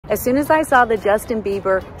As soon as I saw the Justin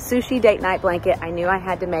Bieber Sushi Date Night blanket, I knew I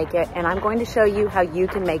had to make it, and I'm going to show you how you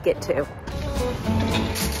can make it too.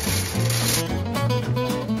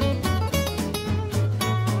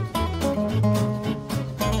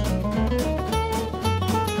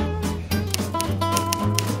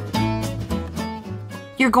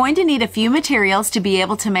 You're going to need a few materials to be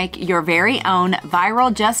able to make your very own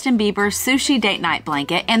viral Justin Bieber Sushi Date Night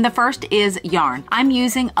blanket, and the first is yarn. I'm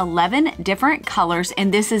using 11 different colors,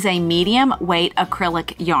 and this is a medium weight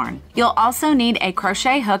acrylic yarn. You'll also need a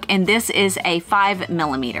crochet hook, and this is a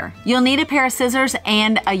 5mm. You'll need a pair of scissors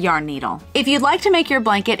and a yarn needle. If you'd like to make your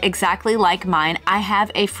blanket exactly like mine, I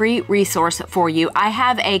have a free resource for you. I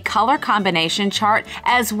have a color combination chart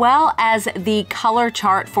as well as the color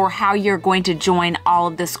chart for how you're going to join all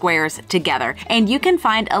of the squares together, and you can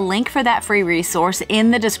find a link for that free resource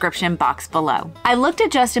in the description box below. I looked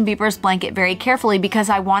at Justin Bieber's blanket very carefully because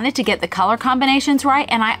I wanted to get the color combinations right,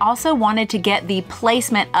 and I also wanted to get the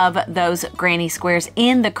placement of those granny squares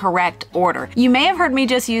in the correct order. You may have heard me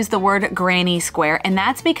just use the word granny square, and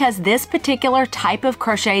that's because this particular type of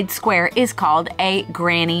crocheted square is called a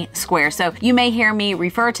granny square. So you may hear me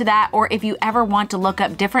refer to that, or if you ever want to look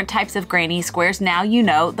up different types of granny squares, now you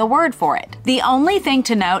know the word for it. The only thing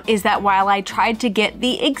to note is that while I tried to get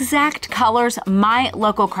the exact colors, my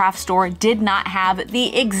local craft store did not have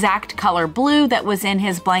the exact color blue that was in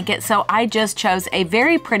his blanket, so I just chose a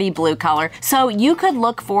very pretty blue color. So you could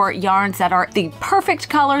look for yarns that are the perfect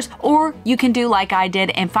colors, or you can do like I did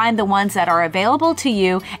and find the ones that are available to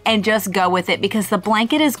you and just go with it, because the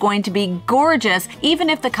blanket is going to be gorgeous even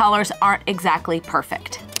if the colors aren't exactly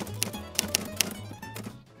perfect.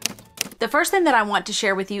 The first thing that I want to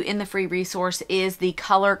share with you in the free resource is the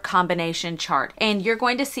color combination chart. And you're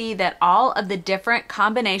going to see that all of the different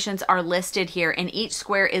combinations are listed here, and each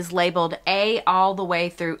square is labeled A all the way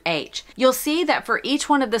through H. You'll see that for each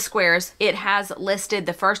one of the squares, it has listed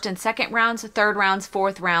the first and second rounds, third rounds,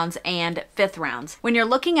 fourth rounds, and fifth rounds. When you're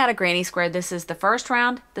looking at a granny square, this is the first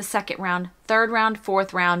round, the second round, third round,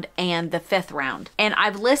 fourth round, and the fifth round. And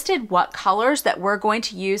I've listed what colors that we're going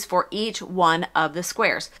to use for each one of the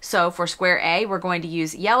squares. So for square A, we're going to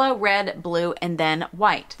use yellow, red, blue, and then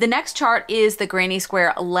white. The next chart is the granny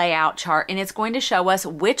square layout chart, and it's going to show us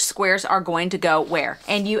which squares are going to go where.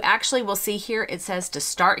 And you actually will see here, it says to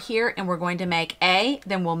start here, and we're going to make A,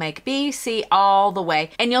 then we'll make B, C, all the way.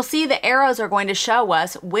 And you'll see the arrows are going to show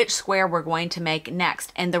us which square we're going to make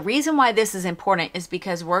next. And the reason why this is important is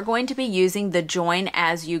because we're going to be using the join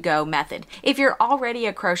as you go method. If you're already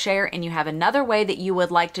a crocheter and you have another way that you would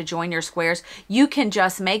like to join your squares, you can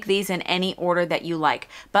just make these in any order that you like.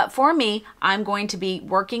 But for me, I'm going to be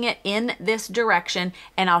working it in this direction,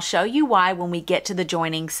 and I'll show you why when we get to the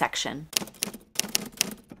joining section.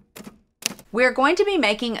 We're going to be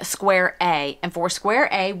making square A, and for square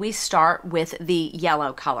A, we start with the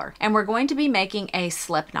yellow color, and we're going to be making a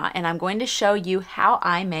slip knot, and I'm going to show you how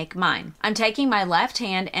I make mine. I'm taking my left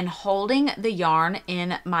hand and holding the yarn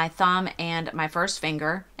in my thumb and my first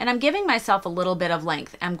finger, and I'm giving myself a little bit of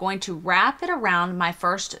length. I'm going to wrap it around my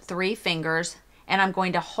first 3 fingers, and I'm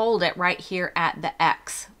going to hold it right here at the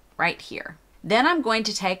X, right here. Then I'm going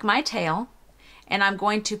to take my tail, and I'm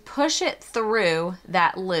going to push it through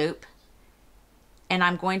that loop, and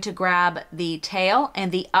I'm going to grab the tail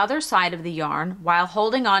and the other side of the yarn while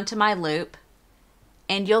holding on to my loop,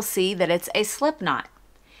 and you'll see that it's a slip knot.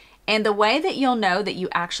 And the way that you'll know that you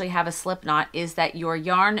actually have a slip knot is that your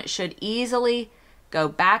yarn should easily go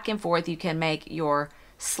back and forth. You can make your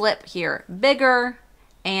slip here bigger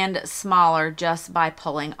and smaller just by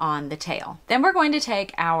pulling on the tail. Then we're going to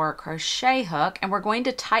take our crochet hook and we're going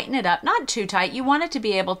to tighten it up, not too tight. You want it to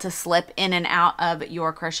be able to slip in and out of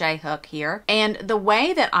your crochet hook here. And the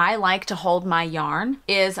way that I like to hold my yarn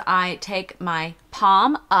is I take my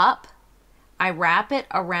palm up, I wrap it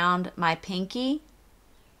around my pinky,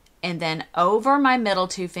 and then over my middle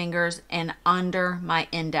 2 fingers and under my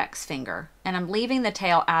index finger. And I'm leaving the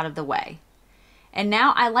tail out of the way. And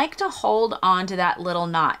now I like to hold on to that little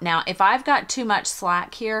knot. Now, if I've got too much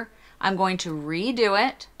slack here, I'm going to redo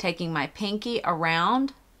it, taking my pinky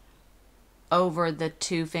around over the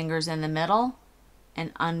 2 fingers in the middle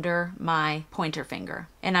and under my pointer finger.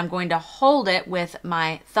 And I'm going to hold it with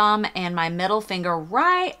my thumb and my middle finger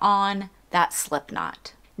right on that slip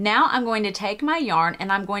knot. Now I'm going to take my yarn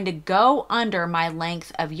and I'm going to go under my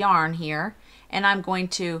length of yarn here, and I'm going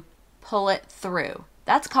to pull it through.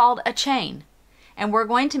 That's called a chain. And we're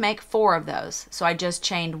going to make 4 of those. So I just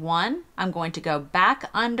chained 1. I'm going to go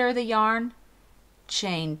back under the yarn,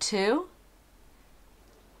 chain 2,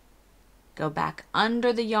 go back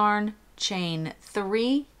under the yarn, chain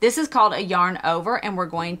 3. This is called a yarn over, and we're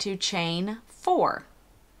going to chain 4.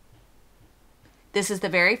 This is the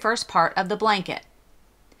very first part of the blanket.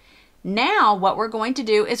 Now what we're going to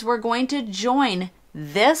do is we're going to join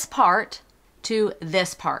this part to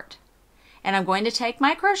this part. And I'm going to take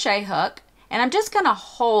my crochet hook and I'm just going to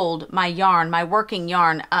hold my yarn, my working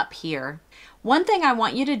yarn up here. One thing I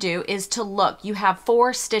want you to do is to look. You have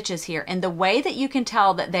 4 stitches here, and the way that you can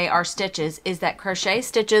tell that they are stitches is that crochet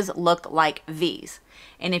stitches look like V's.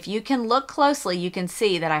 And if you can look closely, you can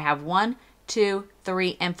see that I have 1, 2,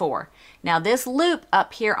 3, and 4. Now this loop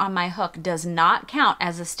up here on my hook does not count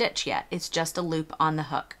as a stitch yet. It's just a loop on the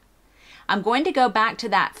hook. I'm going to go back to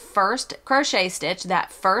that first crochet stitch,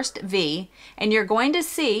 that first V, and you're going to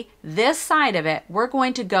see this side of it, we're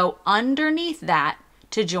going to go underneath that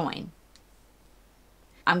to join.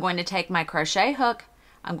 I'm going to take my crochet hook,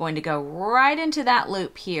 I'm going to go right into that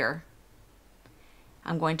loop here.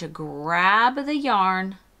 I'm going to grab the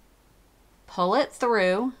yarn, pull it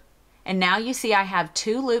through, and now you see I have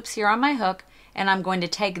 2 loops here on my hook, and I'm going to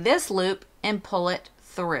take this loop and pull it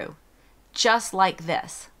through, just like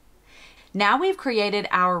this. Now we've created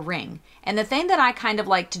our ring, and the thing that I kind of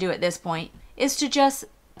like to do at this point is to just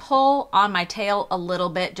pull on my tail a little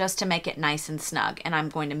bit just to make it nice and snug, and I'm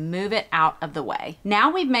going to move it out of the way.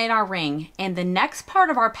 Now we've made our ring, and the next part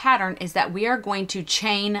of our pattern is that we are going to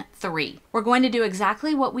chain 3. We're going to do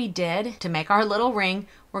exactly what we did to make our little ring.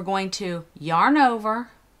 We're going to yarn over,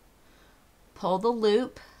 pull the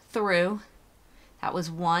loop through. That was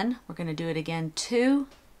 1. We're going to do it again, 2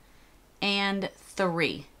 and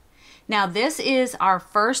 3. Now this is our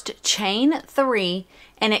first chain 3,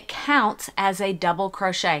 and it counts as a double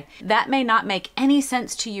crochet. That may not make any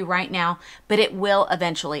sense to you right now, but it will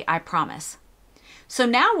eventually, I promise. So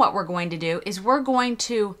now what we're going to do is we're going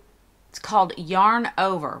to, it's called yarn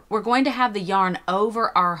over. We're going to have the yarn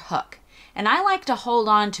over our hook, and I like to hold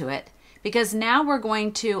on to it because now we're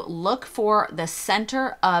going to look for the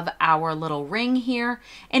center of our little ring here,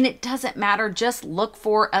 and it doesn't matter, just look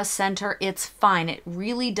for a center, it's fine. It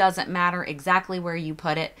really doesn't matter exactly where you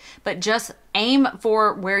put it, but just aim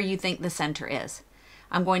for where you think the center is.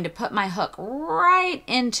 I'm going to put my hook right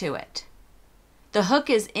into it. The hook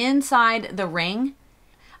is inside the ring.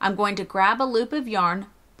 I'm going to grab a loop of yarn,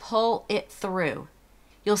 pull it through.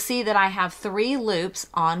 You'll see that I have 3 loops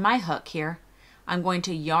on my hook here. I'm going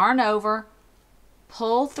to yarn over,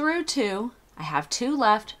 pull through 2. I have 2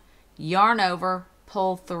 left. Yarn over,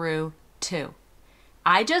 pull through 2.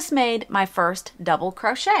 I just made my first double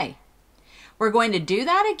crochet. We're going to do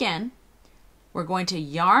that again. We're going to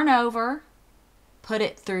yarn over, put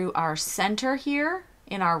it through our center here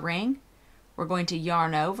in our ring. We're going to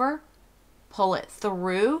yarn over, pull it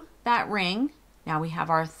through that ring. Now we have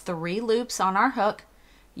our 3 loops on our hook.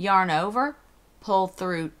 Yarn over, pull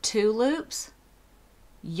through 2 loops.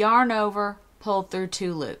 Yarn over, pull through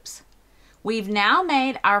 2 loops. We've now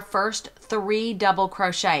made our first 3 double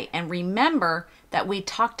crochet, and remember that we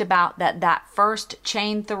talked about that first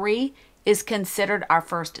chain 3 is considered our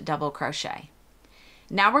first double crochet.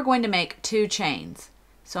 Now we're going to make 2 chains.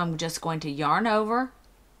 So I'm just going to yarn over,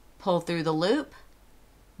 pull through the loop,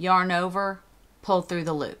 yarn over, pull through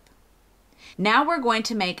the loop. Now we're going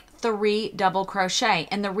to make 3 double crochet,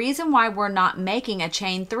 and the reason why we're not making a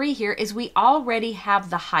chain 3 here is we already have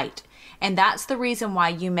the height, and that's the reason why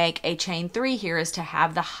you make a chain 3 here, is to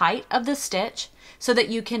have the height of the stitch so that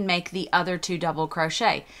you can make the other 2 double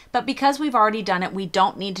crochet. But because we've already done it, we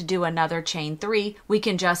don't need to do another chain 3. We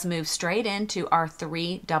can just move straight into our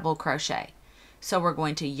 3 double crochet. So we're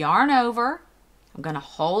going to yarn over. I'm going to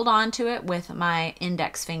hold on to it with my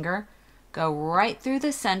index finger, go right through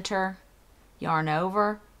the center, yarn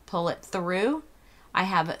over, pull it through. I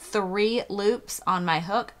have 3 loops on my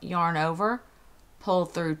hook, yarn over, pull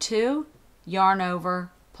through 2, yarn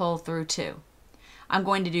over, pull through 2. I'm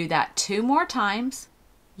going to do that 2 more times.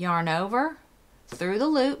 Yarn over, through the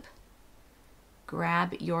loop,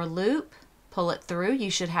 grab your loop, pull it through.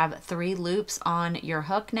 You should have 3 loops on your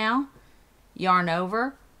hook now. Yarn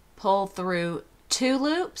over, pull through 2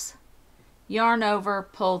 loops, yarn over,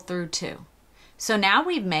 pull through 2. So now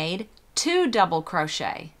we've made 2 double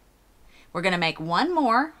crochet. We're going to make 1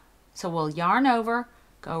 more, so we'll yarn over,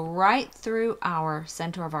 go right through our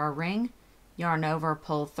center of our ring, yarn over,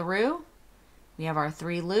 pull through. We have our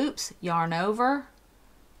 3 loops, yarn over,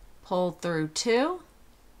 pull through 2,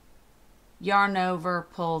 yarn over,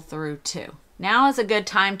 pull through 2. Now is a good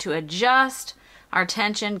time to adjust our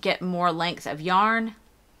tension, get more length of yarn.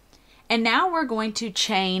 And now we're going to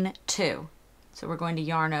chain 2. So we're going to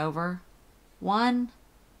yarn over 1,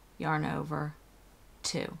 yarn over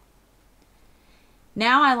 2.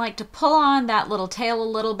 Now I like to pull on that little tail a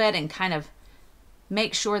little bit and kind of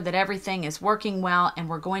make sure that everything is working well, and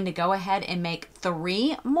we're going to go ahead and make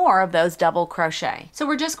 3 more of those double crochet. So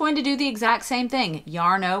we're just going to do the exact same thing.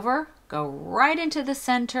 Yarn over, go right into the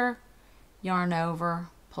center, yarn over,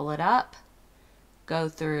 pull it up, go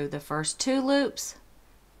through the first 2 loops,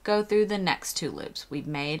 go through the next 2 loops. We've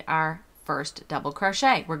made our first double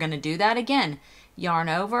crochet. We're going to do that again. Yarn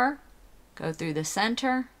over, go through the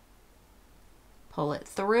center, pull it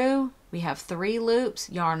through. We have 3 loops,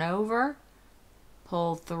 yarn over,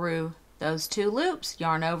 pull through those 2 loops,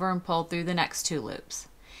 yarn over and pull through the next 2 loops.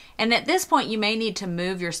 And at this point you may need to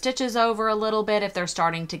move your stitches over a little bit if they're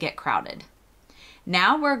starting to get crowded.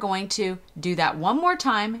 Now we're going to do that one more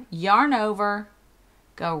time. Yarn over,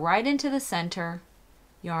 go right into the center,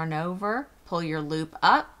 yarn over, pull your loop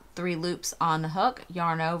up, 3 loops on the hook,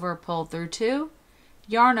 yarn over, pull through 2,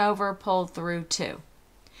 yarn over, pull through 2.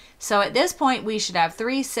 So at this point we should have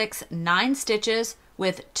 3, 6, 9 stitches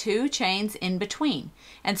with 2 chains in between.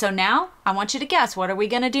 And so now I want you to guess, what are we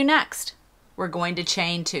going to do next? We're going to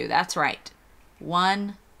chain 2. That's right.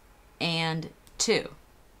 1 and 2.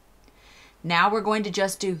 Now we're going to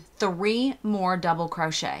just do 3 more double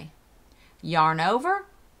crochet. Yarn over,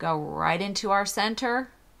 go right into our center,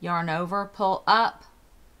 yarn over, pull up,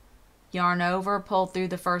 yarn over, pull through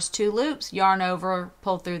the first 2 loops, yarn over,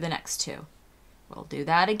 pull through the next 2. We'll do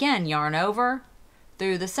that again. Yarn over,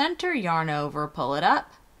 through the center, yarn over, pull it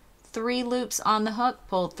up, 3 loops on the hook,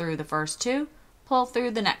 pull through the first 2, pull through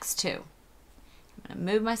the next 2. I'm going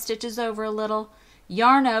to move my stitches over a little,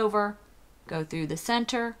 yarn over, go through the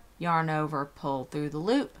center, yarn over, pull through the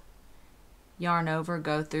loop, yarn over,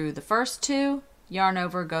 go through the first 2, yarn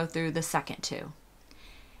over, go through the second 2.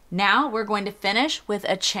 Now we're going to finish with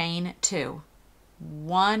a chain 2.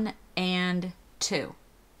 1 and 2.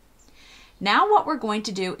 Now what we're going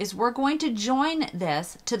to do is we're going to join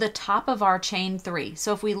this to the top of our chain 3.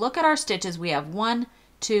 So if we look at our stitches, we have 1,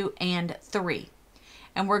 2, and 3.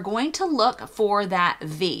 And we're going to look for that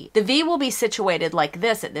V. The V will be situated like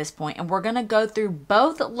this at this point, and we're going to go through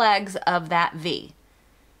both legs of that V.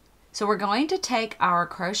 So we're going to take our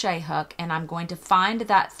crochet hook and I'm going to find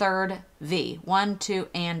that third V. 1, 2,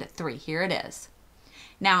 and 3. Here it is.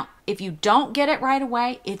 Now, if you don't get it right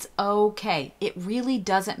away, it's okay. It really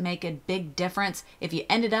doesn't make a big difference. If you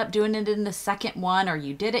ended up doing it in the second one or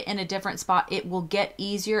you did it in a different spot, it will get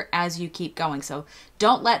easier as you keep going. So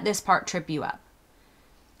don't let this part trip you up.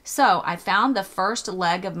 So I found the first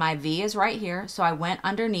leg of my V is right here, so I went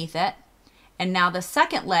underneath it. And now the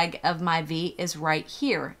second leg of my V is right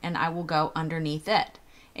here, and I will go underneath it.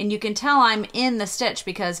 And you can tell I'm in the stitch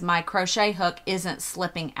because my crochet hook isn't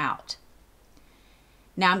slipping out.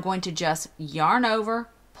 Now I'm going to just yarn over,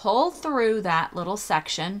 pull through that little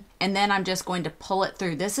section, and then I'm just going to pull it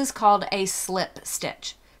through. This is called a slip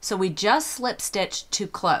stitch. So we just slip stitch to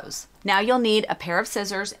close. Now you'll need a pair of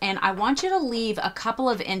scissors, and I want you to leave a couple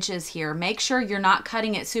of inches here. Make sure you're not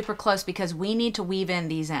cutting it super close because we need to weave in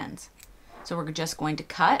these ends. So we're just going to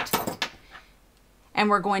cut, and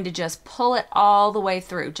we're going to just pull it all the way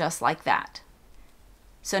through, just like that.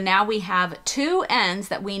 So now we have 2 ends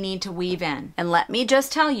that we need to weave in. And let me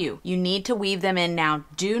just tell you, you need to weave them in now.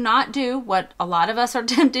 Do not do what a lot of us are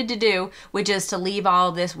tempted to do, which is to leave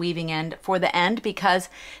all this weaving end for the end, because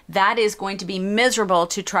that is going to be miserable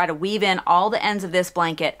to try to weave in all the ends of this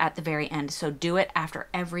blanket at the very end. So do it after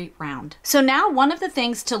every round. So now one of the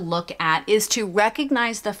things to look at is to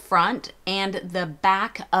recognize the front and the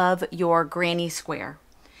back of your granny square.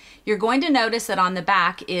 You're going to notice that on the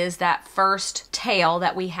back is that first tail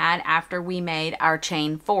that we had after we made our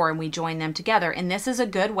chain 4 and we joined them together. And this is a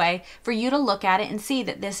good way for you to look at it and see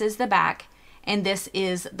that this is the back and this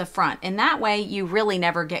is the front. And that way you really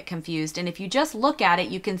never get confused. And if you just look at it,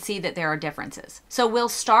 you can see that there are differences. So we'll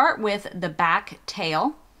start with the back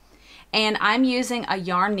tail. And I'm using a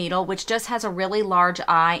yarn needle, which just has a really large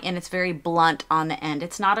eye and it's very blunt on the end.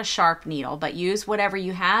 It's not a sharp needle, but use whatever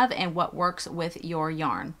you have and what works with your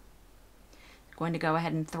yarn. Going to go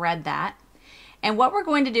ahead and thread that. And what we're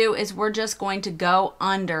going to do is we're just going to go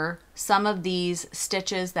under some of these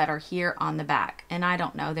stitches that are here on the back. And I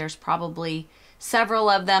don't know, there's probably several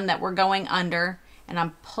of them that we're going under, and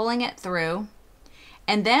I'm pulling it through.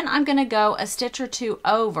 And then I'm going to go a stitch or 2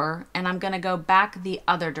 over, and I'm going to go back the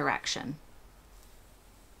other direction.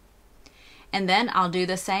 And then I'll do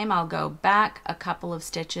the same. I'll go back a couple of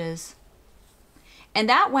stitches. And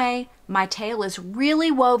that way my tail is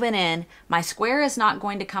really woven in, my square is not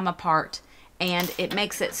going to come apart, and it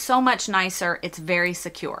makes it so much nicer. It's very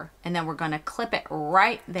secure. And then we're going to clip it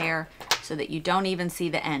right there so that you don't even see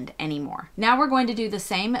the end anymore. Now we're going to do the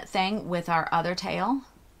same thing with our other tail.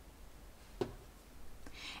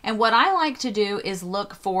 And what I like to do is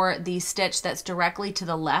look for the stitch that's directly to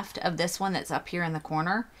the left of this one that's up here in the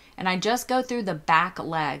corner, and I just go through the back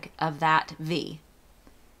leg of that V.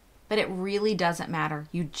 But it really doesn't matter.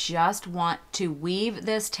 You just want to weave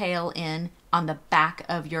this tail in on the back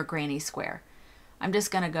of your granny square. I'm just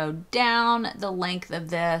going to go down the length of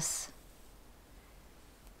this.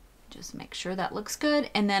 Just make sure that looks good,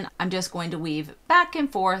 and then I'm just going to weave back and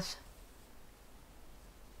forth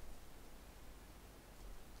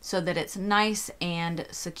so that it's nice and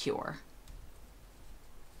secure.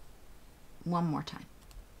 One more time.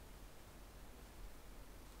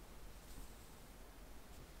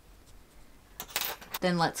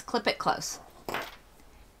 Then let's clip it close.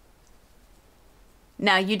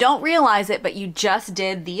 Now you don't realize it, but you just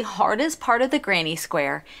did the hardest part of the granny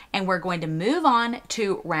square, and we're going to move on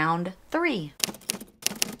to round 3.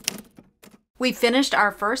 We finished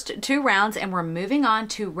our first 2 rounds and we're moving on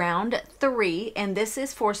to round 3, and this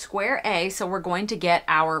is for square A, so we're going to get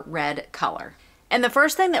our red color. And the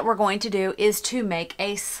first thing that we're going to do is to make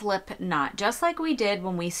a slip knot, just like we did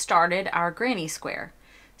when we started our granny square.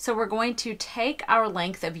 So we're going to take our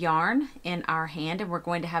length of yarn in our hand, and we're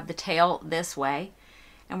going to have the tail this way.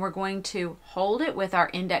 And we're going to hold it with our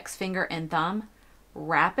index finger and thumb,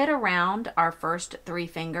 wrap it around our first 3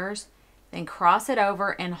 fingers, then cross it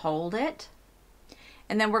over and hold it.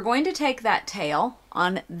 And then we're going to take that tail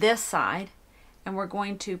on this side, and we're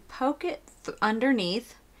going to poke it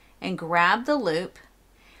underneath and grab the loop.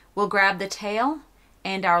 We'll grab the tail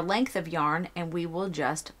and our length of yarn, and we will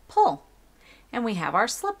just pull. And we have our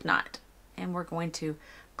slip knot. And we're going to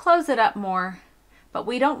close it up more, but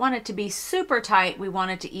we don't want it to be super tight. We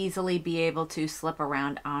want it to easily be able to slip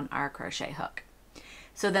around on our crochet hook.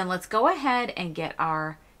 So then let's go ahead and get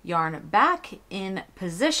our yarn back in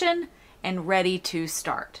position and ready to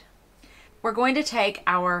start. We're going to take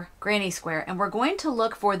our granny square and we're going to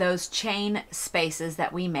look for those chain spaces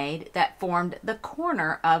that we made that formed the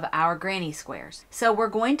corner of our granny squares. So we're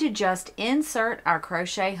going to just insert our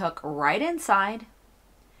crochet hook right inside.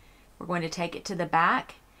 We're going to take it to the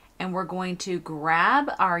back, and we're going to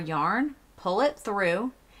grab our yarn, pull it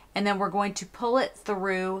through, and then we're going to pull it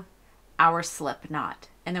through our slip knot.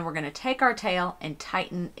 And then we're going to take our tail and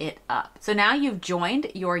tighten it up. So now you've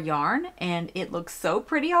joined your yarn and it looks so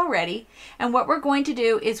pretty already. And what we're going to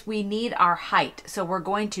do is we need our height. So we're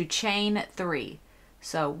going to chain 3.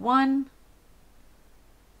 So 1,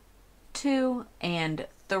 2, and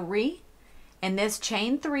 3. And this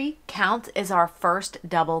chain 3 counts as our first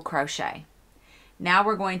double crochet. Now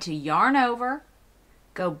we're going to yarn over,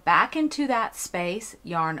 go back into that space,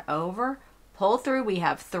 yarn over, pull through. We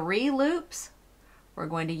have 3 loops. We're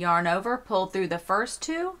going to yarn over, pull through the first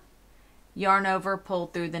 2, yarn over, pull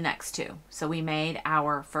through the next 2. So we made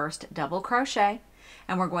our first double crochet,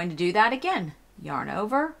 and we're going to do that again. Yarn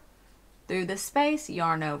over, through the space,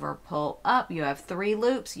 yarn over, pull up. You have 3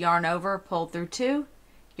 loops, yarn over, pull through 2,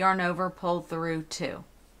 yarn over, pull through 2.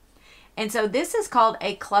 And so this is called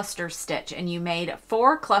a cluster stitch, and you made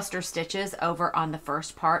 4 cluster stitches over on the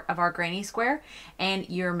first part of our granny square, and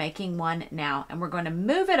you're making 1 now. And we're going to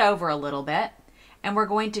move it over a little bit, and we're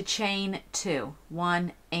going to chain 2,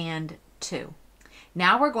 1 and 2.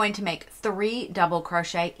 Now we're going to make 3 double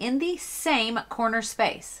crochet in the same corner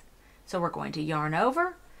space. So we're going to yarn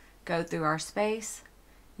over, go through our space,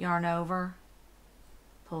 yarn over,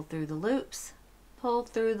 pull through the loops, pull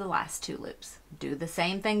through the last 2 loops. Do the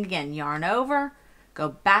same thing again. Yarn over, go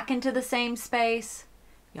back into the same space,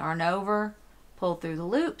 yarn over, pull through the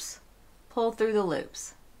loops, pull through the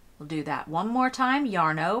loops. We'll do that one more time.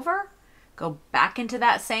 Yarn over, go back into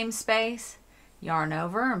that same space, yarn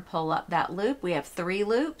over and pull up that loop. We have 3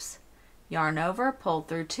 loops. Yarn over, pull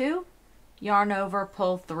through 2, yarn over,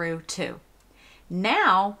 pull through 2.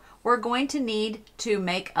 Now we're going to need to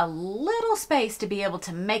make a little space to be able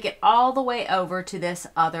to make it all the way over to this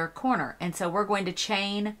other corner. And so we're going to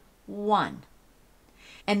chain 1.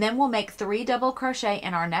 And then we'll make 3 double crochet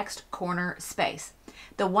in our next corner space.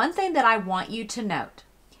 The one thing that I want you to note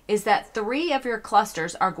is that 3 of your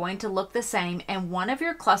clusters are going to look the same, and 1 of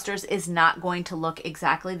your clusters is not going to look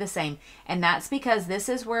exactly the same. And that's because this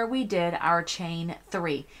is where we did our chain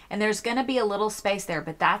 3. And there's going to be a little space there,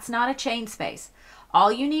 but that's not a chain space.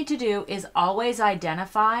 All you need to do is always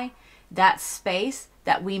identify that space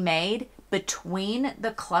that we made between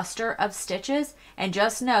the cluster of stitches, and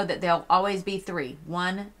just know that there'll always be 3.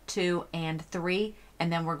 1, 2, and 3,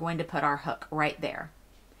 and then we're going to put our hook right there.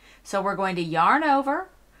 So we're going to yarn over,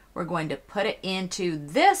 we're going to put it into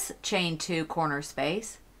this chain 2 corner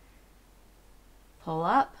space, pull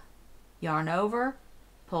up, yarn over,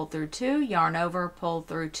 pull through 2, yarn over, pull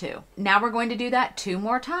through 2. Now we're going to do that 2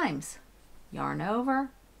 more times. Yarn over,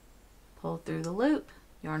 pull through the loop,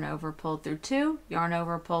 yarn over, pull through 2, yarn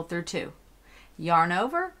over, pull through 2. Yarn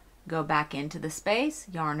over, go back into the space,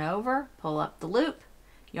 yarn over, pull up the loop,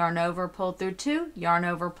 yarn over, pull through 2, yarn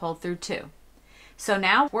over, pull through 2. So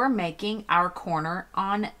now we're making our corner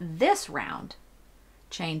on this round.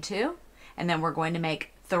 Chain 2, and then we're going to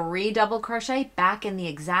make 3 double crochet back in the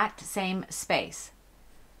exact same space.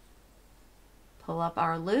 Pull up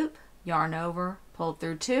our loop, yarn over, pull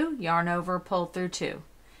through 2, yarn over, pull through 2.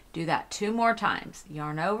 Do that 2 more times.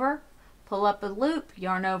 Yarn over, pull up a loop,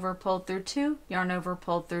 yarn over, pull through 2, yarn over,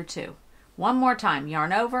 pull through 2. One more time.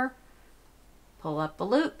 Yarn over, pull up a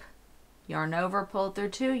loop, yarn over, pull through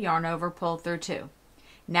 2, yarn over, pull through 2.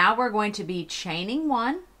 Now we're going to be chaining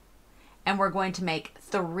 1, and we're going to make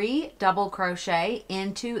 3 double crochet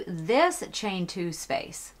into this chain 2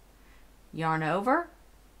 space. Yarn over,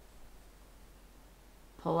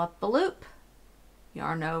 pull up the loop,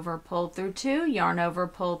 yarn over, pull through 2, yarn over,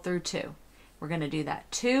 pull through 2. We're going to do that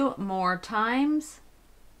 2 more times.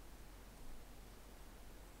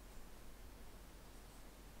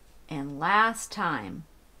 And last time.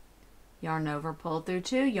 Yarn over, pull through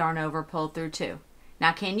 2, yarn over, pull through 2.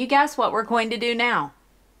 Now can you guess what we're going to do now?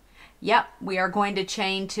 Yep, we are going to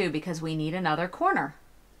chain 2 because we need another corner.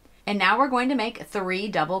 And now we're going to make 3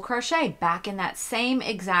 double crochet back in that same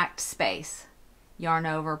exact space. Yarn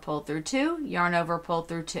over, pull through 2, yarn over, pull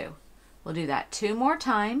through 2. We'll do that 2 more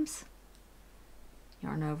times.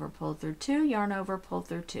 Yarn over, pull through 2, yarn over, pull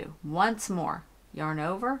through 2. Once more. Yarn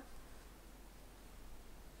over,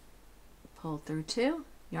 pull through 2,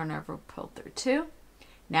 yarn over, pull through 2.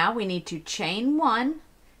 Now we need to chain 1.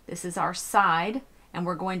 This is our side, and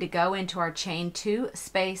we're going to go into our chain 2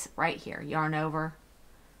 space right here. Yarn over.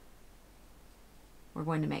 We're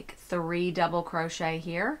going to make 3 double crochet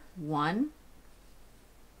here. 1,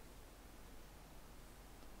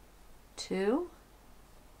 2,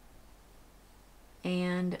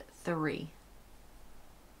 and 3.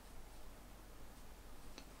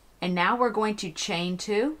 And now we're going to chain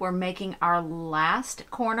 2. We're making our last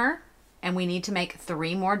corner, and we need to make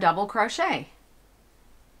 3 more double crochet.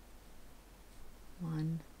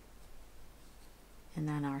 1, and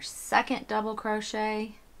then our second double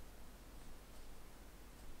crochet,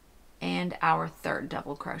 and our third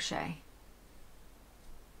double crochet.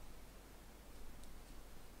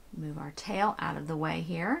 Move our tail out of the way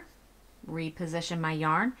here, reposition my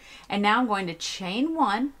yarn, and now I'm going to chain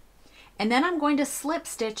 1, and then I'm going to slip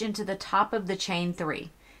stitch into the top of the chain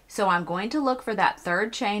 3. So I'm going to look for that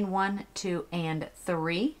third chain, 1, 2, and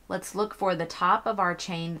 3. Let's look for the top of our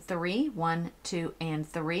chain 3, 1, 2, and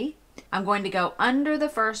 3. I'm going to go under the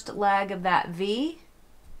first leg of that V,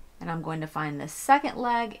 and I'm going to find the second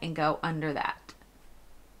leg and go under that.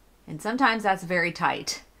 And sometimes that's very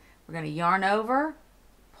tight. We're going to yarn over,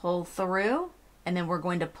 pull through, and then we're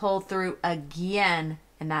going to pull through again,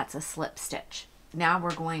 and that's a slip stitch. Now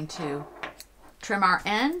we're going to trim our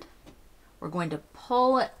end. We're going to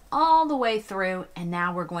pull it all the way through, and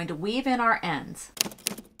now we're going to weave in our ends.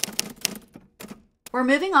 We're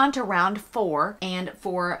moving on to round 4, and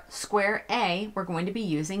for square A, we're going to be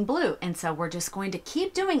using blue. And so we're just going to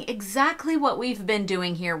keep doing exactly what we've been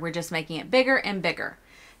doing here. We're just making it bigger and bigger.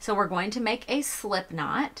 So we're going to make a slip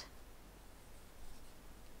knot.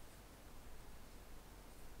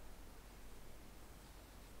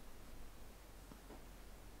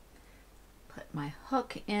 Put my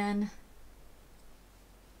hook in.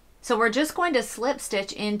 So we're just going to slip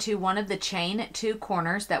stitch into one of the chain 2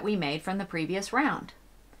 corners that we made from the previous round.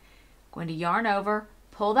 I'm going to yarn over,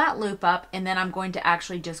 pull that loop up, and then I'm going to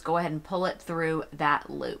actually just go ahead and pull it through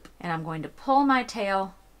that loop. And I'm going to pull my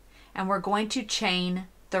tail, and we're going to chain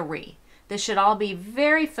 3. This should all be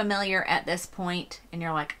very familiar at this point, and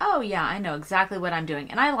you're like, oh yeah, I know exactly what I'm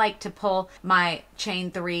doing. And I like to pull my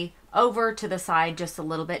chain 3 over to the side just a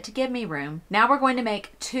little bit to give me room. Now we're going to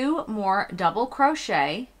make 2 more double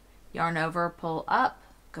crochet. Yarn over, pull up,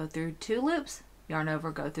 go through 2 loops, yarn over,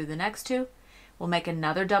 go through the next 2. We'll make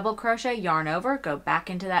another double crochet, yarn over, go back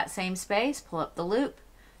into that same space, pull up the loop,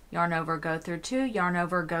 yarn over, go through 2, yarn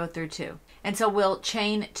over, go through 2. And so we'll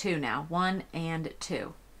chain 2 now, 1 and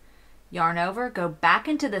 2. Yarn over, go back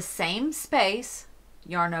into the same space,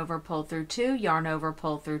 yarn over, pull through 2, yarn over,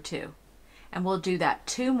 pull through 2. And we'll do that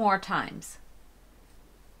 2 more times.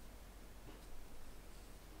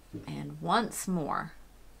 And once more.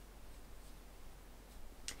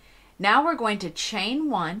 Now we're going to chain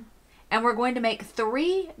 1, and we're going to make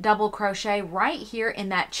 3 double crochet right here in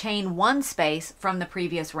that chain 1 space from the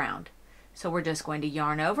previous round. So we're just going to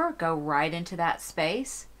yarn over, go right into that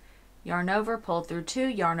space, yarn over, pull through 2,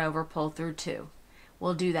 yarn over, pull through 2.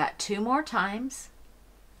 We'll do that 2 more times.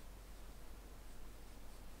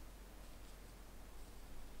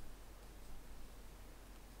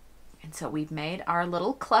 And so we've made our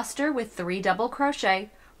little cluster with 3 double crochet.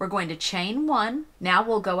 We're going to chain 1. Now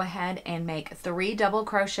we'll go ahead and make 3 double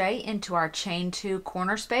crochet into our chain 2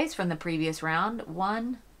 corner space from the previous round.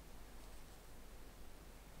 1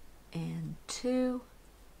 and 2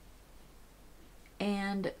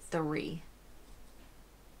 and 3.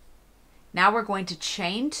 Now we're going to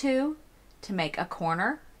chain 2 to make a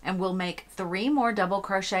corner, and we'll make 3 more double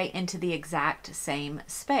crochet into the exact same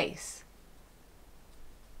space.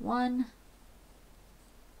 1,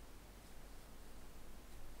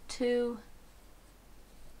 2,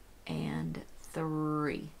 and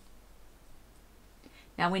 3.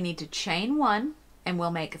 Now we need to chain 1, and we'll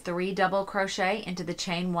make 3 double crochet into the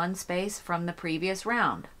chain 1 space from the previous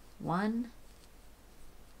round. 1,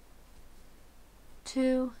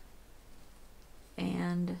 2,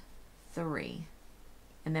 and 3.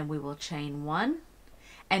 And then we will chain 1.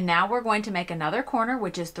 And now we're going to make another corner,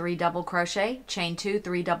 which is 3 double crochet, chain 2,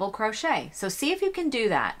 3 double crochet. So see if you can do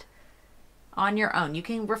that on your own. You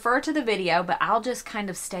can refer to the video, but I'll just kind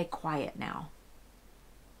of stay quiet now.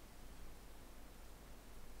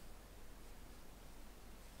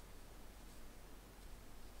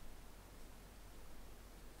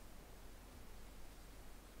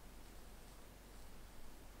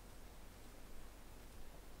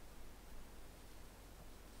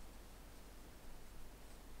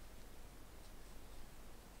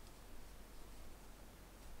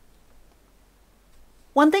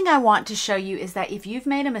 One thing I want to show you is that if you've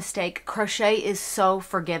made a mistake, crochet is so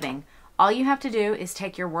forgiving. All you have to do is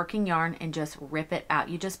take your working yarn and just rip it out.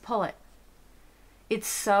 You just pull it. It's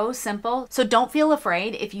so simple. So don't feel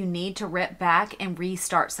afraid if you need to rip back and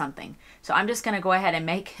restart something. So I'm just going to go ahead and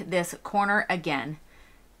make this corner again.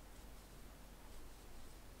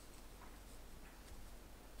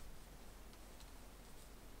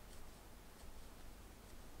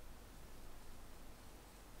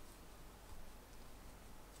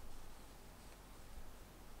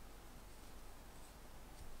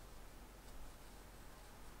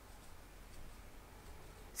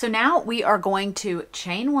 So now we are going to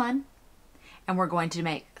chain 1, and we're going to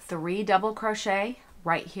make 3 double crochet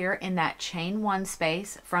right here in that chain 1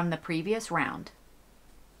 space from the previous round.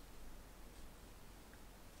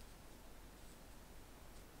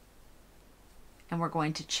 And we're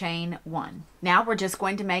going to chain 1. Now we're just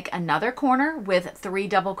going to make another corner with 3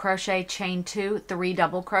 double crochet, chain 2, 3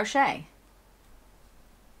 double crochet.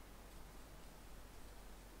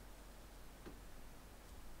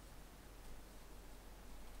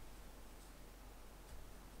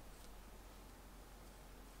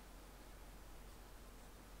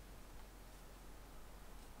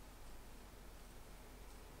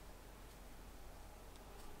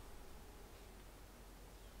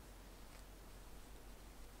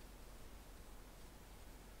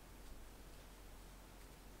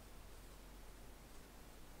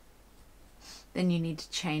 Then you need to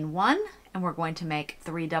chain 1, and we're going to make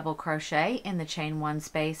 3 double crochet in the chain 1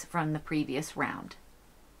 space from the previous round.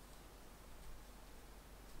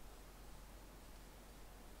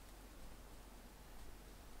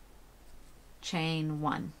 Chain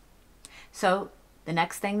 1. So the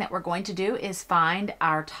next thing that we're going to do is find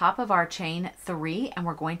our top of our chain 3, and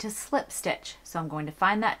we're going to slip stitch. So I'm going to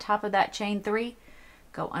find that top of that chain 3,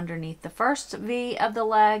 go underneath the first V of the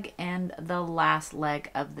leg and the last leg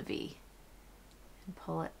of the V. And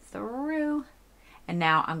pull it through, and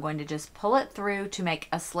now I'm going to just pull it through to make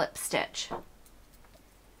a slip stitch.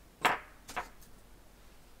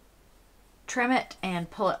 Trim it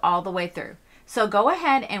and pull it all the way through. So go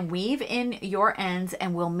ahead and weave in your ends,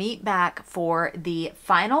 and we'll meet back for the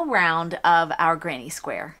final round of our granny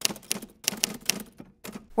square.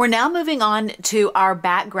 We're now moving on to our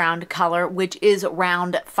background color, which is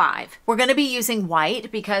round 5. We're going to be using white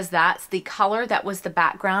because that's the color that was the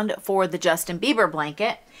background for the Justin Bieber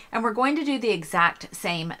blanket. And we're going to do the exact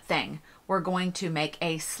same thing. We're going to make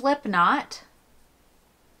a slip knot,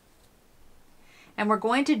 and we're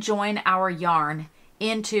going to join our yarn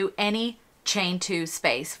into any chain 2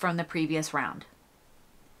 space from the previous round.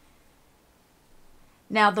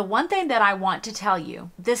 Now, the one thing that I want to tell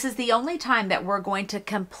you, this is the only time that we're going to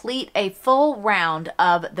complete a full round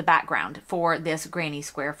of the background for this granny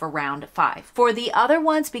square for round 5. For the other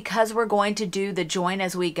ones, because we're going to do the join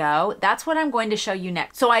as we go, that's what I'm going to show you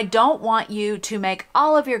next. So I don't want you to make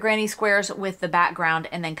all of your granny squares with the background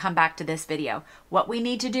and then come back to this video. What we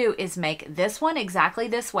need to do is make this one exactly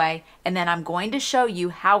this way, and then I'm going to show you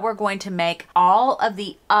how we're going to make all of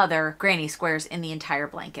the other granny squares in the entire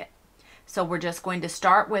blanket. So we're just going to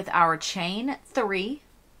start with our chain 3,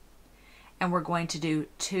 and we're going to do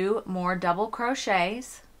 2 more double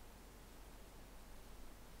crochets.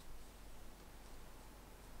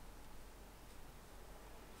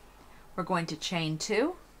 We're going to chain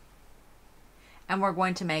 2, and we're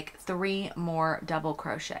going to make 3 more double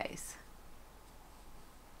crochets.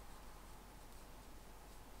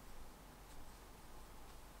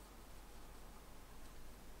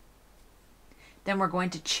 Then we're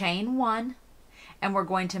going to chain 1, and we're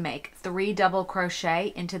going to make 3 double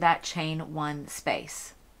crochet into that chain 1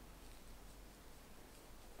 space.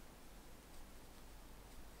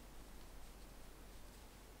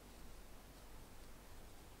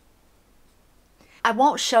 I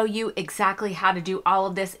won't show you exactly how to do all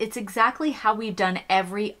of this. It's exactly how we've done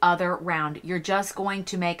every other round. You're just going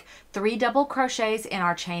to make 3 double crochets in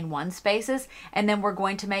our chain 1 spaces, and then we're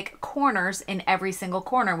going to make corners in every single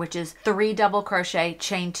corner, which is 3 double crochet,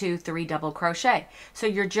 chain 2, 3 double crochet. So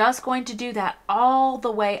you're just going to do that all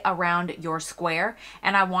the way around your square,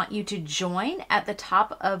 and I want you to join at the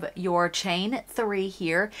top of your chain 3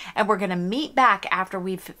 here, and we're going to meet back after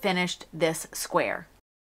we've finished this square.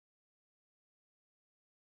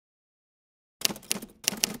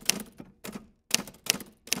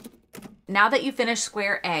 Now that you finished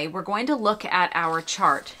square A, we're going to look at our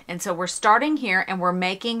chart. And so we're starting here and we're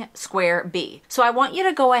making square B. So I want you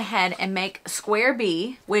to go ahead and make square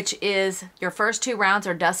B, which is your first 2 rounds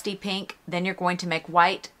are dusty pink, then you're going to make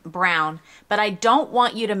white, brown, but I don't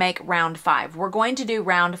want you to make round 5. We're going to do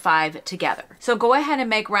round 5 together. So go ahead and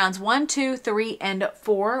make rounds 1, 2, 3, and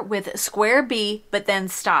 4 with square B, but then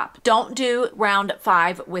stop. Don't do round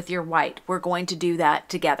 5 with your white. We're going to do that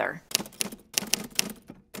together.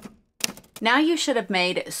 Now you should have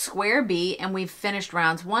made square B, and we've finished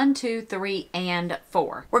rounds 1, 2, 3, and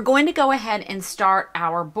 4. We're going to go ahead and start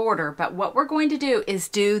our border, but what we're going to do is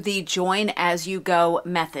do the join as you go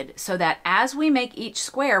method, so that as we make each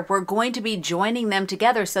square, we're going to be joining them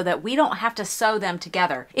together so that we don't have to sew them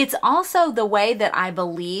together. It's also the way that I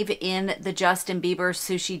believe in the Justin Bieber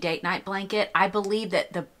Sushi Date Night blanket. I believe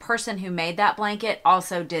that the person who made that blanket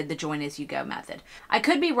also did the join as you go method. I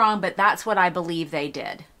could be wrong, but that's what I believe they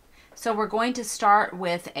did. So we're going to start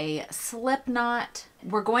with a slip knot.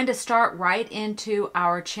 We're going to start right into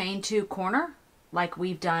our chain 2 corner like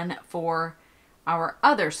we've done for our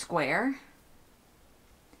other square.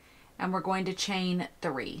 And we're going to chain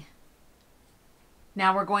 3.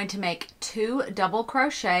 Now we're going to make 2 double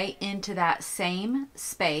crochet into that same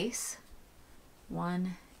space.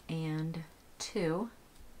 1 and 2.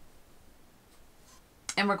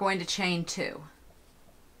 And we're going to chain 2.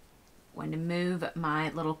 Going to move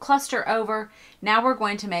my little cluster over. Now we're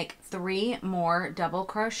going to make 3 more double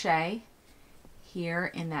crochet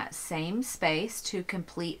here in that same space to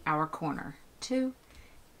complete our corner. 2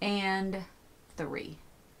 and 3.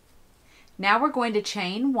 Now we're going to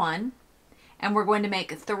chain 1, and we're going to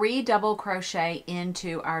make 3 double crochet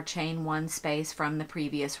into our chain 1 space from the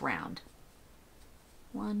previous round.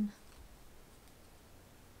 1,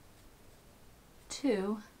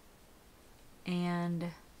 2, and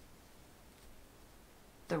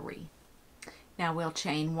 3. Now we'll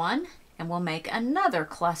chain 1, and we'll make another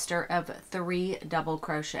cluster of 3 double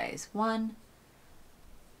crochets. 1,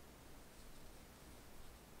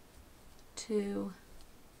 2,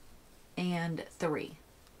 and 3.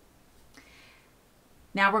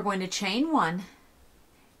 Now we're going to chain 1,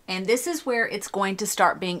 and this is where it's going to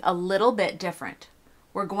start being a little bit different.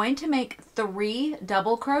 We're going to make 3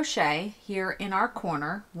 double crochet here in our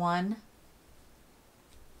corner. 1,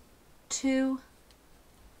 2,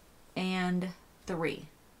 and 3.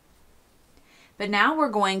 But now we're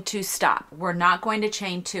going to stop. We're not going to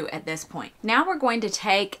chain 2 at this point. Now we're going to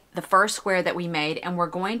take the first square that we made, and we're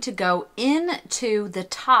going to go into the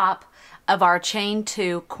top of our chain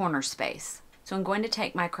 2 corner space. So I'm going to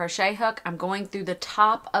take my crochet hook, I'm going through the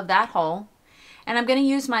top of that hole, and I'm going to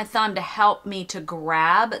use my thumb to help me to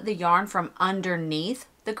grab the yarn from underneath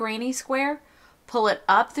the granny square, pull it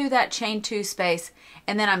up through that chain 2 space,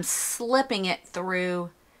 and then I'm slipping it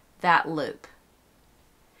through that loop.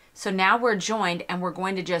 So now we're joined, and we're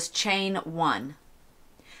going to just chain 1.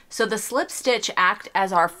 So the slip stitch acts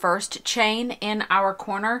as our first chain in our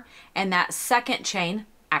corner, and that second chain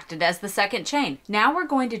acted as the second chain. Now we're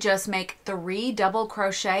going to just make 3 double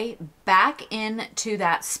crochet back into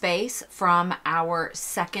that space from our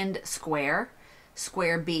second square,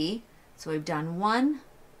 square B. So we've done 1,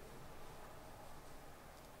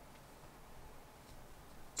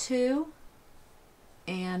 2,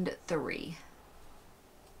 and 3.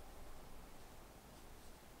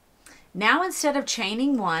 Now instead of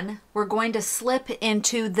chaining 1, we're going to slip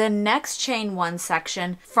into the next chain 1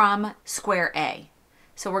 section from square A.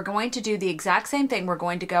 So we're going to do the exact same thing. We're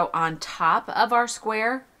going to go on top of our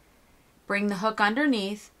square, bring the hook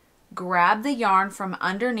underneath, grab the yarn from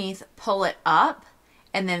underneath, pull it up,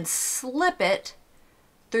 and then slip it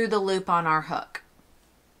through the loop on our hook.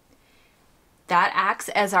 That acts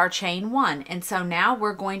as our chain 1, and so now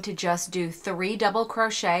we're going to just do 3 double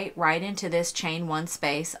crochet right into this chain 1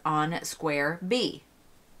 space on square B.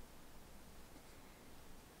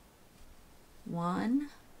 1,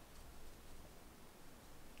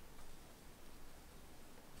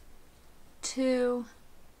 2,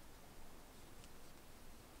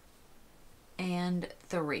 and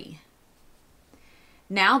 3.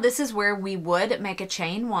 Now this is where we would make a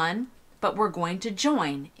chain 1, but we're going to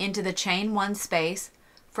join into the chain 1 space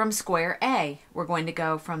from square A. We're going to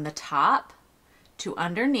go from the top to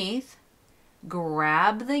underneath,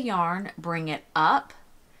 grab the yarn, bring it up,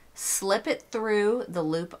 slip it through the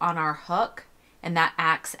loop on our hook, and that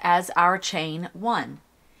acts as our chain 1.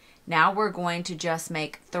 Now we're going to just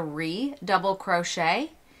make 3 double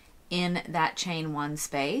crochet in that chain 1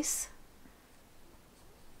 space.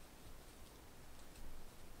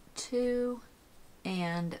 2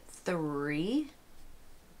 and 3.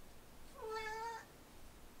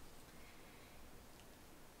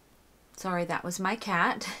 Sorry, that was my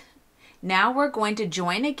cat. Now we're going to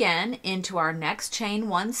join again into our next chain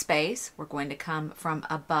 1 space. We're going to come from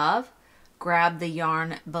above, grab the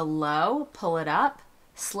yarn below, pull it up,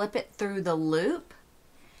 slip it through the loop,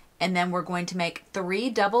 and then we're going to make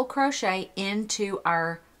 3 double crochet into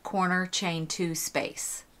our corner chain 2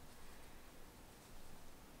 space.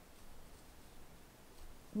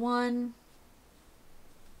 1,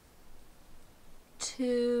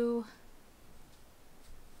 2,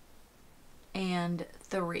 and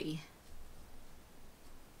 3.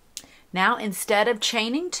 Now instead of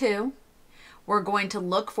chaining 2, we're going to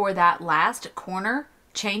look for that last corner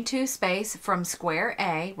chain 2 space from square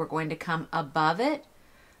A. We're going to come above it,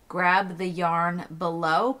 grab the yarn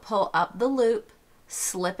below, pull up the loop,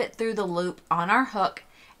 slip it through the loop on our hook,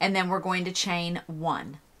 and then we're going to chain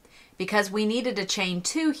 1. Because we needed a chain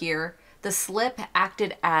 2 here, the slip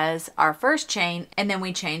acted as our first chain, and then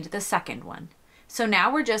we chained the second one. So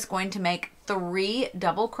now we're just going to make 3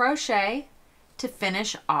 double crochet to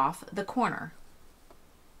finish off the corner.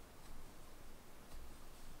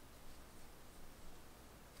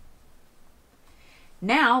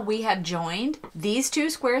 Now we have joined these 2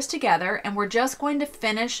 squares together, and we're just going to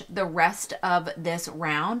finish the rest of this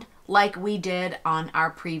round like we did on our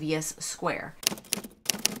previous square.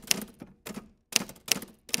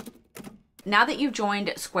 Now that you've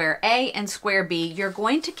joined square A and square B, you're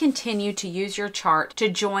going to continue to use your chart to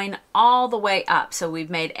join all the way up. So we've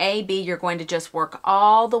made A, B, you're going to just work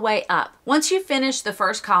all the way up. Once you finish the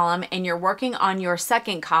first column and you're working on your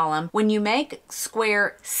second column, when you make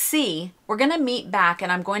square C, we're going to meet back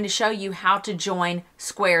and I'm going to show you how to join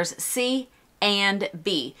squares C and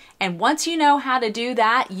B. And once you know how to do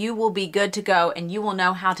that, you will be good to go and you will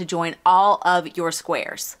know how to join all of your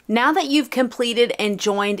squares. Now that you've completed and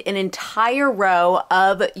joined an entire row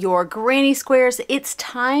of your granny squares, it's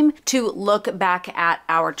time to look back at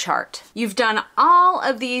our chart. You've done all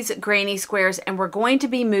of these granny squares and we're going to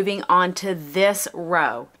be moving on to this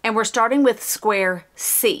row. And we're starting with square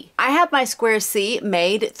C. I have my square C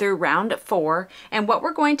made through round 4, and what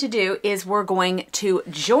we're going to do is we're going to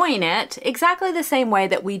join it exactly the same way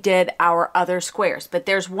that we did our other squares, but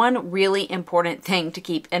there's one really important thing to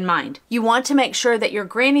keep in mind. You want to make sure that your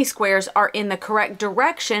granny squares are in the correct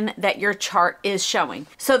direction that your chart is showing.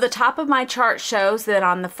 So the top of my chart shows that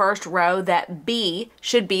on the first row that B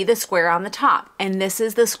should be the square on the top, and this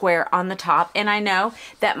is the square on the top, and I know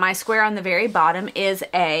that my square on the very bottom is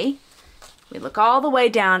A. We look all the way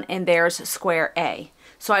down and there's square A.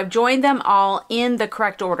 So I've joined them all in the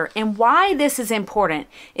correct order. And why this is important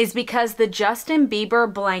is because the Justin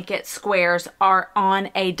Bieber blanket squares are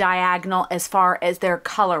on a diagonal as far as their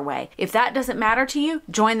colorway. If that doesn't matter to you,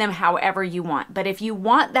 join them however you want. But if you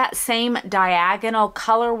want that same diagonal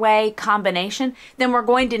colorway combination, then we're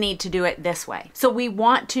going to need to do it this way. So we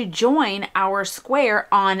want to join our square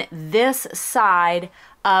on this side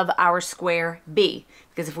of our square B.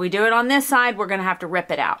 Because if we do it on this side, we're going to have to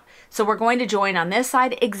rip it out. So we're going to join on this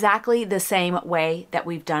side exactly the same way that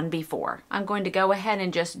we've done before. I'm going to go ahead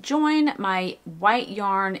and just join my white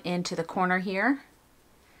yarn into the corner here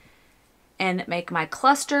and make my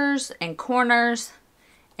clusters and corners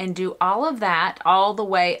and do all of that all the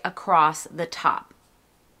way across the top.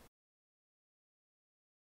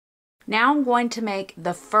 Now I'm going to make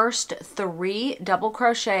the first 3 double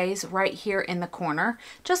crochets right here in the corner,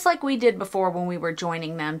 just like we did before when we were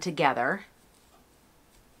joining them together.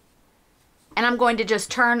 And I'm going to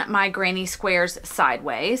just turn my granny squares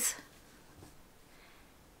sideways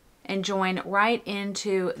and join right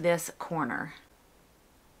into this corner.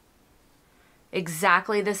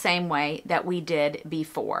 Exactly the same way that we did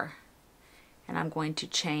before. And I'm going to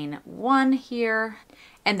chain 1 here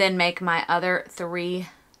and then make my other 3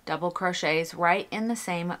 double crochets right in the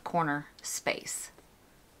same corner space.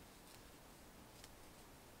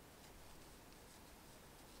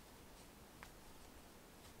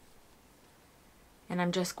 And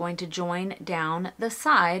I'm just going to join down the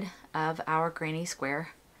side of our granny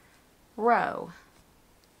square row.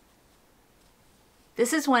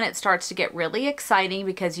 This is when it starts to get really exciting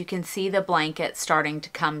because you can see the blanket starting to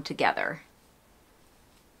come together.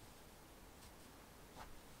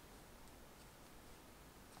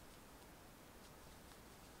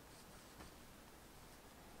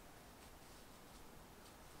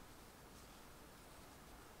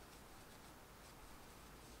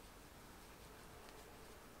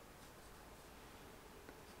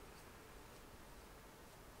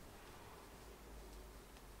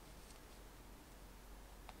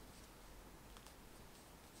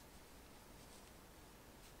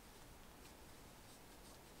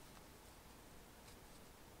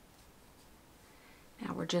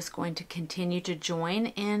 We're just going to continue to join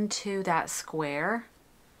into that square.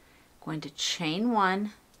 Going to chain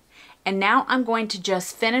 1. And now I'm going to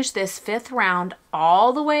just finish this 5th round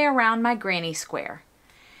all the way around my granny square.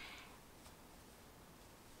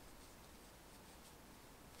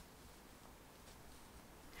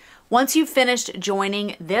 Once you've finished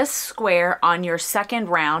joining this square on your 2nd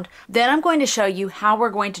round, then I'm going to show you how we're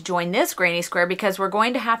going to join this granny square because we're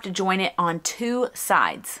going to have to join it on 2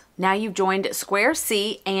 sides. Now you've joined square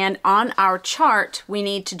C, and on our chart we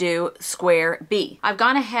need to do square B. I've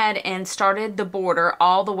gone ahead and started the border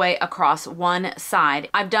all the way across one side.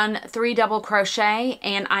 I've done 3 double crochet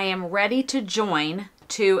and I am ready to join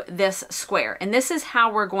to this square, and this is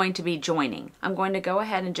how we're going to be joining. I'm going to go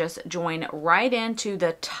ahead and just join right into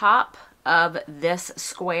the top of this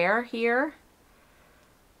square here,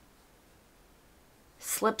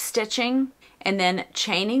 slip stitching and then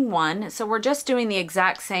chaining 1. So we're just doing the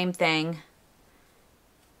exact same thing.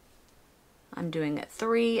 I'm doing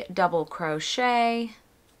 3 double crochet,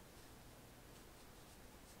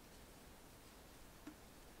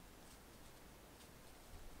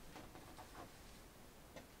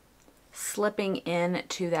 slipping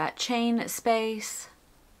into that chain space.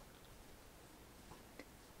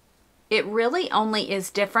 It really only is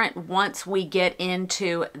different once we get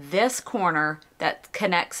into this corner that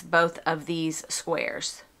connects both of these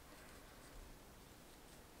squares.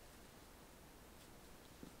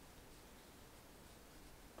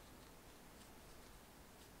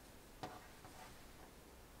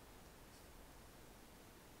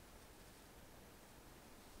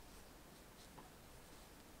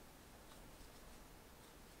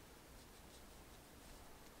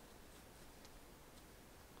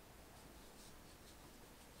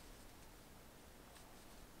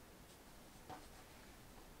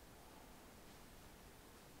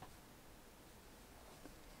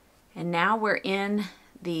 And now we're in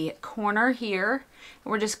the corner here.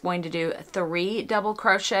 We're just going to do 3 double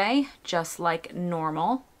crochet just like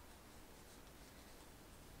normal.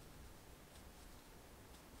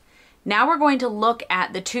 Now we're going to look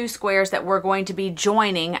at the 2 squares that we're going to be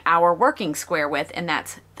joining our working square with, and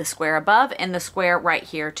that's the square above and the square right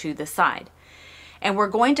here to the side. And we're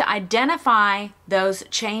going to identify those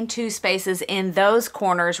chain 2 spaces in those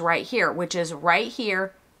corners right here, which is right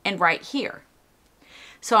here and right here.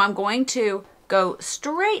 So I'm going to go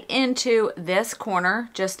straight into this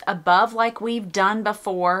corner just above like we've done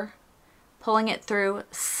before, pulling it through,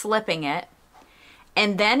 slipping it.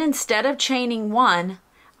 And then instead of chaining 1,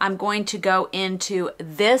 I'm going to go into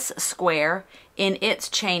this square in its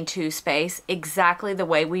chain 2 space exactly the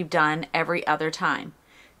way we've done every other time.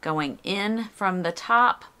 Going in from the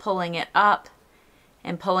top, pulling it up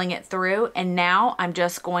and pulling it through. And now I'm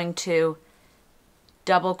just going to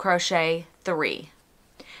double crochet 3.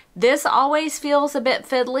 This always feels a bit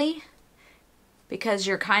fiddly because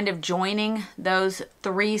you're kind of joining those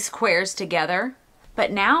 3 squares together,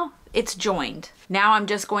 but now it's joined. Now I'm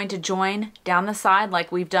just going to join down the side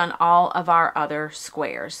like we've done all of our other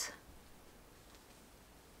squares.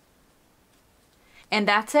 And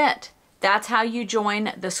that's it. That's how you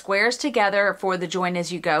join the squares together for the join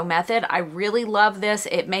as you go method. I really love this.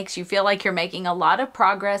 It makes you feel like you're making a lot of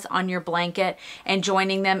progress on your blanket and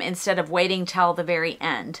joining them instead of waiting till the very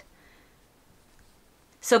end.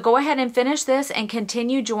 So go ahead and finish this and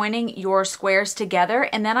continue joining your squares together,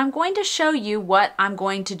 and then I'm going to show you what I'm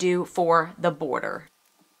going to do for the border.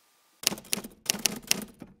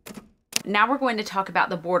 now we're going to talk about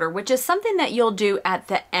the border, which is something that you'll do at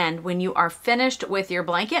the end when you are finished with your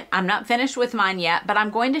blanket. I'm not finished with mine yet, but I'm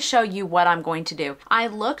going to show you what I'm going to do. I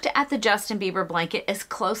looked at the Justin Bieber blanket as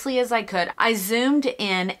closely as I could. I zoomed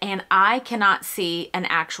in and I cannot see an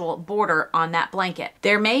actual border on that blanket.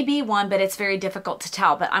 There may be one, but it's very difficult to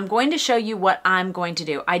tell, but I'm going to show you what I'm going to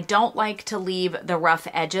do. I don't like to leave the rough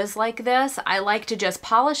edges like this. I like to just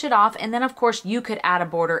polish it off, and then of course you could add a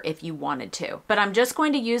border if you wanted to. But I'm just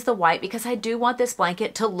going to use the white because I do want this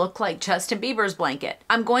blanket to look like Justin Bieber's blanket.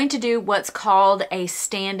 I'm going to do what's called a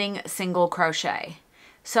standing single crochet.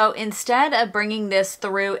 So instead of bringing this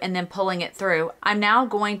through and then pulling it through, I'm now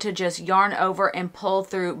going to just yarn over and pull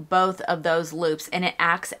through both of those loops, and it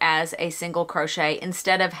acts as a single crochet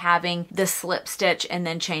instead of having the slip stitch and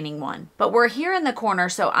then chaining one. But we're here in the corner,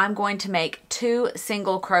 so I'm going to make 2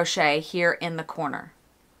 single crochet here in the corner.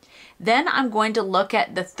 Then I'm going to look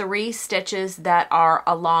at the 3 stitches that are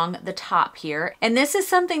along the top here. And this is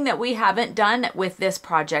something that we haven't done with this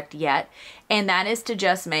project yet, and that is to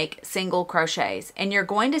just make single crochets. And you're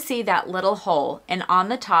going to see that little hole, and on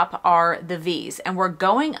the top are the V's, and we're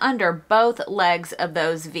going under both legs of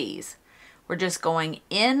those V's. We're just going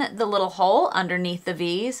in the little hole underneath the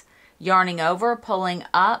V's, yarning over, pulling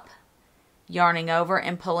up, yarning over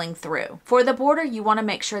and pulling through. For the border, you want to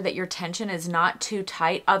make sure that your tension is not too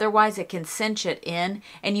tight, otherwise it can cinch it in,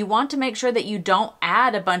 and you want to make sure that you don't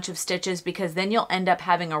add a bunch of stitches because then you'll end up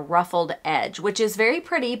having a ruffled edge, which is very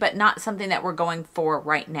pretty but not something that we're going for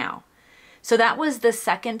right now. So that was the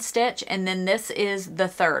second stitch, and then this is the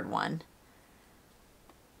third one.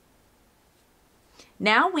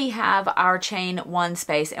 Now we have our chain 1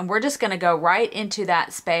 space, and we're just going to go right into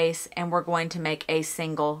that space and we're going to make a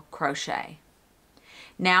single crochet.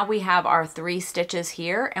 Now we have our 3 stitches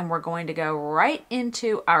here, and we're going to go right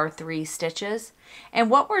into our 3 stitches.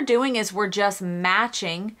 And what we're doing is we're just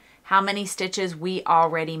matching how many stitches we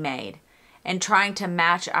already made and trying to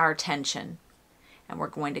match our tension. And we're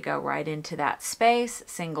going to go right into that space,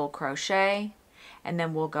 single crochet, and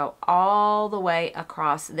then we'll go all the way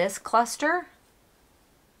across this cluster.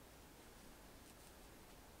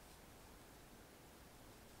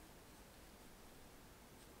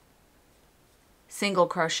 Single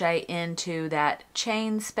crochet into that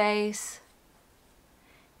chain space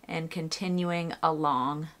and continuing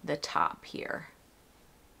along the top here.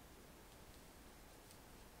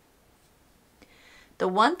 The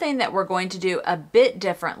one thing that we're going to do a bit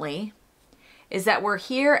differently is that we're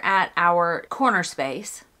here at our corner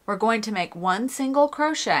space. We're going to make 1 single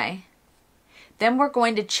crochet, then we're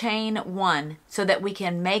going to chain 1 so that we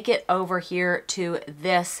can make it over here to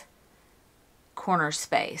this corner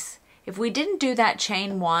space. If we didn't do that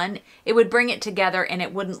chain 1, it would bring it together and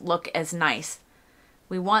it wouldn't look as nice.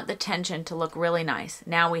 We want the tension to look really nice.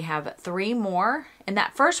 Now we have 3 more, and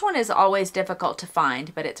that first one is always difficult to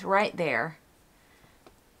find, but it's right there.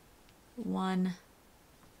 1,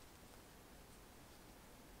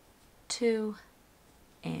 2,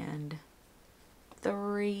 and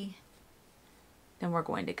 3. Then we're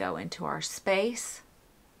going to go into our space,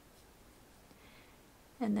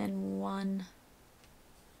 and then 1,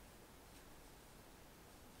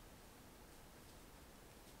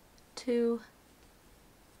 2,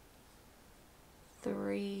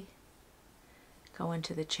 3, go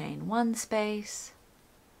into the chain 1 space.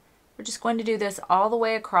 We're just going to do this all the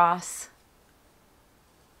way across.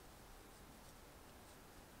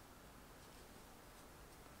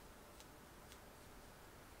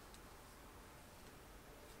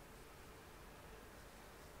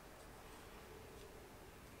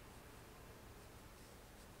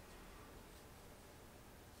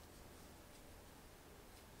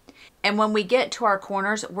 And when we get to our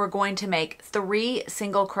corners, we're going to make 3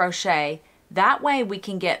 single crochet. That way we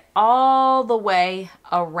can get all the way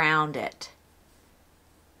around it.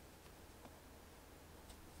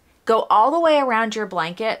 Go all the way around your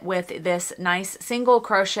blanket with this nice single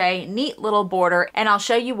crochet, neat little border, and I'll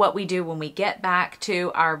show you what we do when we get back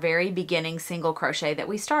to our very beginning single crochet that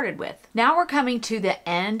we started with. Now we're coming to the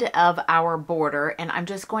end of our border, and I'm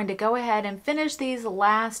just going to go ahead and finish these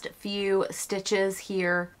last few stitches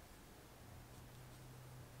here.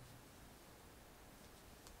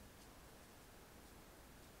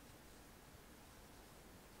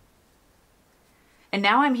 And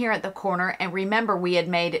now I'm here at the corner, and remember we had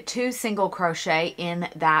made 2 single crochet in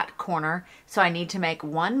that corner, so I need to make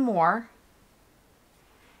 1 more,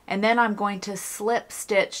 and then I'm going to slip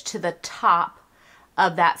stitch to the top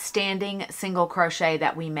of that standing single crochet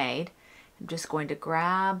that we made. I'm just going to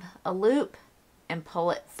grab a loop and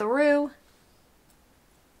pull it through.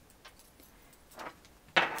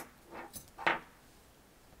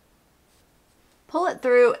 pull it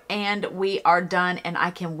through, and we are done, and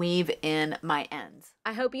I can weave in my ends.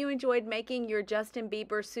 I hope you enjoyed making your Justin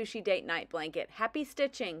Bieber sushi date night blanket. Happy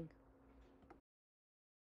stitching!